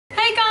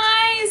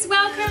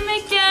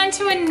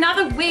to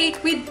another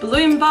week with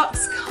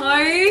BLOOMBOX Co.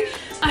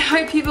 I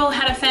hope you've all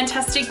had a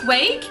fantastic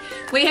week.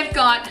 We have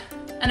got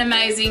an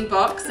amazing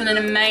box and an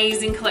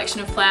amazing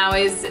collection of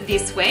flowers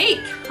this week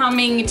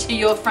coming to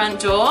your front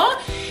door.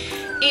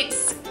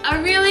 It's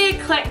a really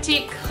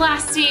eclectic,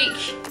 classic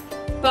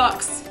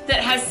box that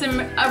has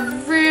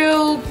a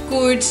real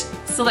good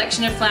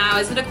selection of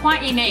flowers that are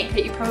quite unique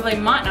that you probably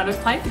might not have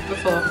played with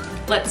before.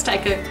 Let's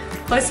take a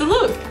closer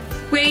look.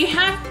 We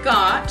have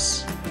got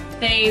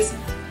these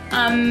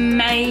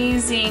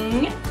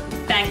amazing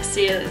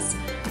Banksias.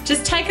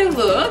 Just take a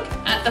look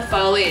at the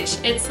foliage.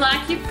 It's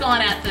like you've gone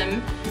at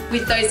them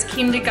with those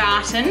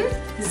kindergarten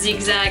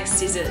zigzag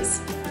scissors.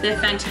 They're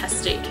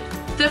fantastic.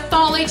 The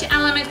foliage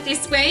element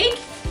this week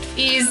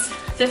is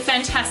the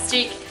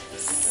fantastic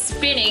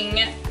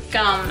spinning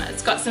gum.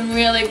 It's got some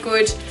really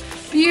good,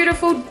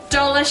 beautiful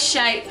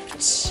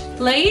dollar-shaped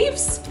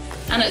leaves,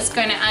 and it's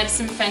going to add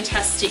some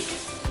fantastic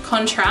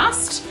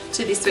contrast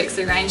to this week's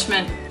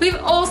arrangement. We've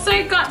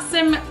also got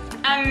some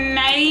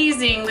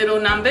amazing little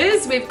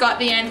numbers. We've got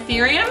the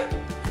anthurium,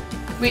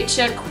 which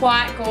are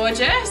quite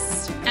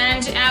gorgeous,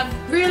 and our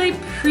really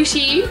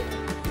pretty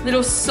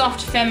little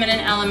soft feminine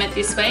element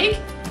this week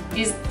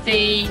is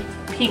the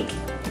pink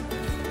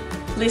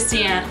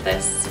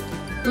lisianthus.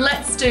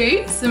 Let's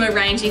do some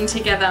arranging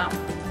together.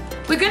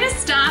 We're going to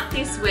start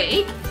this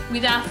week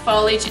with our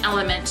foliage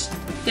element,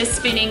 the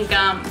spinning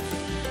gum.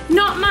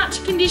 Not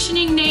much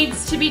conditioning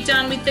needs to be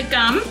done with the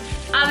gum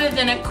other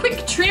than a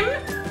quick trim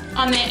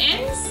on their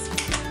ends,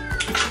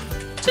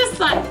 just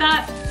like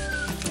that.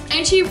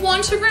 And you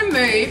want to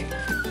remove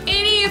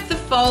any of the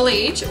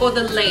foliage or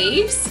the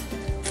leaves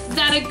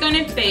that are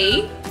going to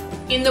be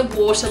in the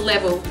water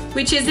level,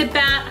 which is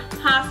about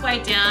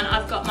halfway down.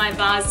 I've got my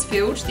vase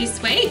filled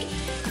this week.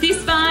 This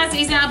vase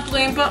is our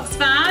BLOOMBOX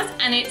vase,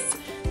 and it's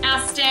our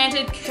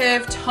standard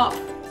curved top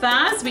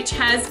vase, which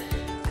has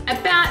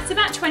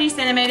about 20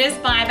 centimeters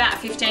by about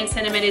 15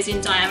 centimeters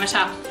in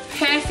diameter.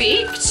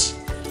 Perfect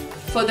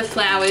for the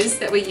flowers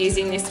that we're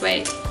using this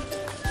week.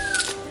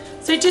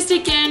 So just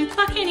again,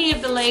 pluck any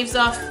of the leaves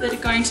off that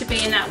are going to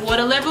be in that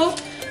water level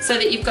so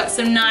that you've got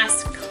some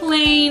nice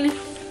clean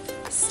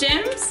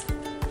stems,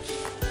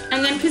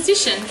 and then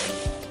position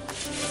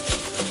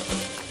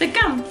the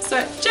gum so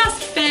it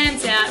just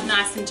fans out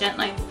nice and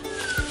gently.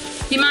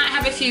 You might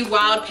have a few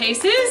wild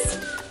pieces.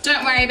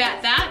 Don't worry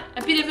about that.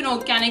 A bit of an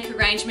organic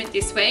arrangement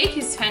this week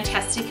is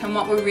fantastic and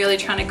what we're really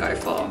trying to go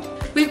for.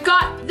 We've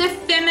got the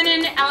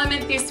feminine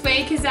element this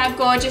week is our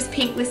gorgeous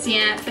pink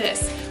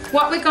lisianthus.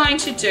 What we're going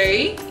to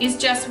do is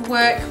just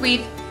work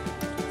with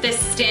the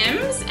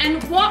stems,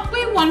 and what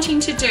we're wanting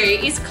to do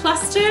is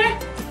cluster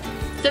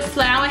the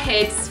flower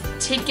heads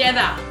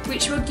together,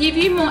 which will give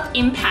you more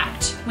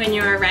impact when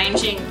you're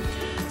arranging.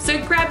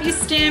 So grab your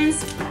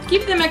stems,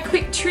 give them a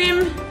quick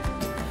trim,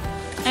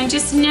 and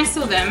just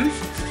nestle them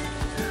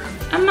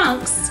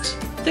amongst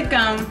the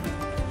gum.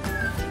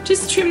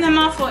 Just trim them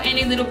off, or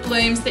any little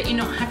blooms that you're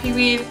not happy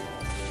with,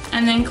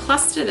 and then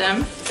cluster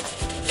them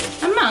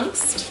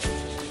amongst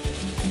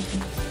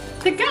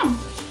the gum.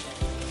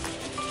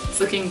 It's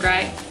looking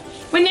great.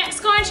 We're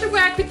next going to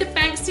work with the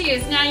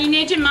Banksias. Now you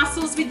need your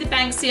muscles with the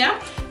Banksia.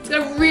 It's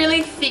got a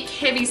really thick,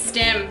 heavy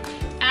stem.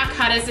 Our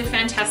cutters are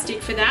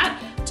fantastic for that.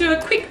 Do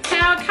a quick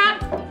power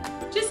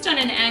cut, just on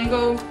an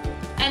angle,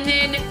 and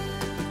then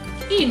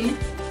in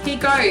he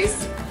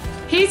goes.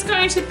 He's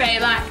going to be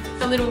like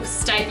the little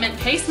statement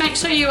piece. Make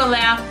sure you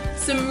allow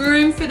some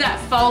room for that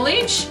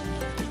foliage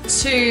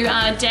to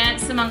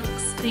dance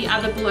amongst the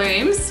other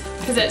blooms,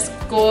 because it's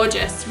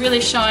gorgeous, really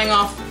showing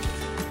off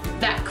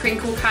that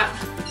crinkle cut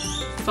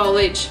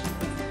foliage.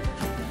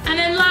 And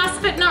then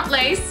last but not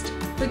least,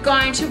 we're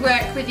going to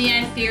work with the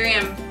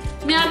anthurium.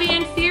 Now the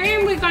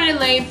anthurium we're going to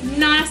leave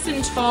nice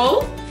and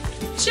tall,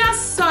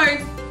 just so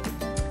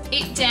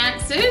it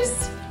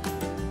dances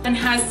and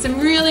has some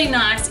really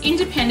nice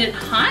independent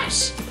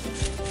height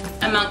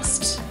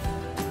amongst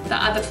the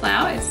other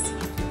flowers.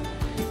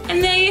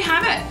 And there you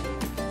have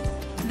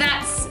it.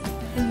 That's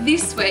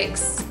this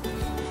week's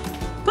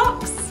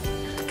box.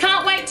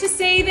 Can't wait to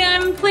see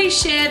them. Please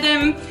share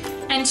them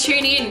and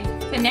tune in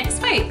for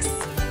next week's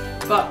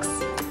box.